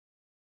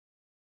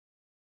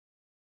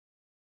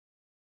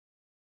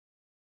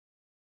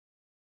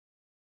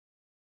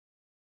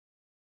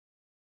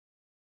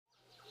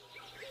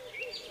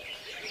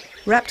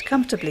Wrapped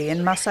comfortably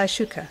in Masai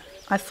shuka,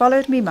 I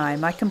followed Mimai,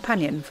 my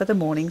companion, for the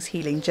morning's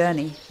healing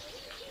journey.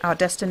 Our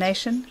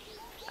destination?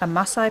 A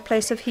Masai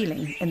place of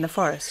healing in the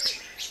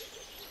forest.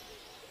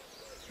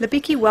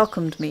 Labiki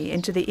welcomed me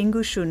into the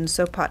Ingushun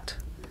Sopat,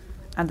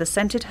 and the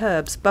scented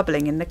herbs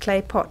bubbling in the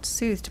clay pot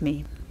soothed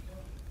me.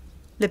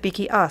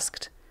 Labiki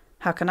asked,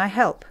 "How can I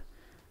help?"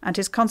 and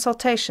his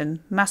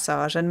consultation,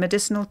 massage and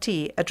medicinal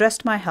tea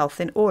addressed my health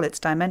in all its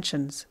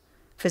dimensions: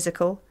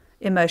 physical,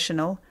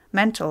 emotional,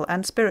 mental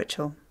and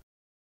spiritual.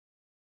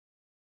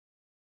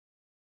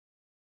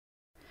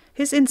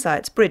 His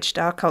insights bridged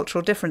our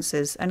cultural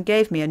differences and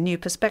gave me a new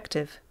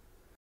perspective.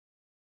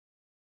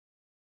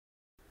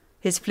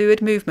 His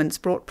fluid movements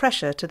brought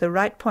pressure to the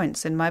right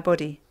points in my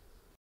body.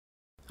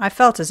 I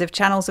felt as if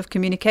channels of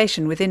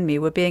communication within me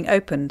were being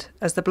opened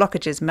as the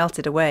blockages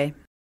melted away.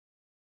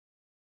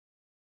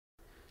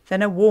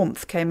 Then a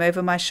warmth came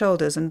over my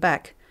shoulders and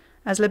back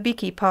as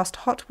Labiki passed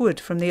hot wood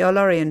from the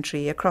olorian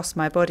tree across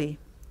my body.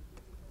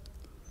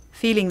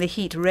 Feeling the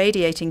heat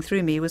radiating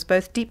through me was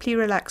both deeply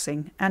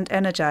relaxing and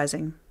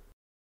energizing.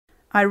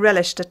 I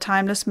relished a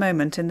timeless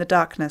moment in the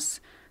darkness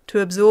to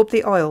absorb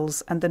the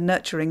oils and the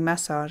nurturing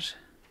massage.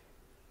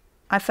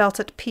 I felt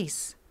at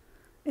peace,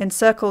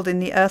 encircled in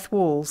the earth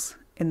walls,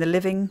 in the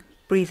living,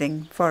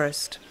 breathing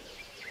forest.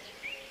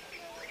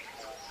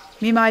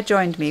 Mimai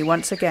joined me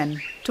once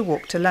again to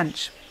walk to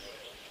lunch.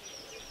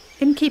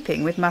 In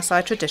keeping with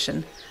Maasai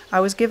tradition, I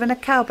was given a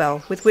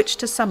cowbell with which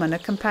to summon a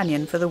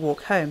companion for the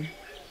walk home.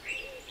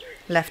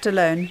 Left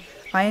alone,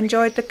 I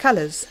enjoyed the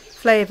colours,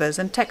 flavours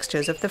and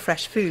textures of the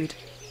fresh food.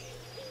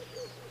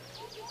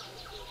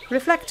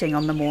 Reflecting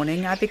on the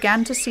morning, I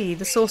began to see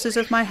the sources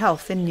of my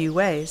health in new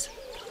ways.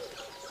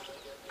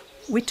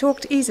 We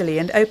talked easily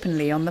and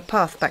openly on the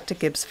path back to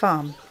Gibb's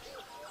farm.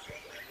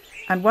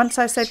 And once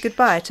I said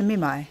goodbye to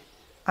Mimai,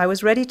 I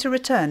was ready to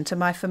return to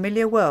my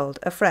familiar world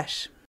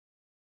afresh.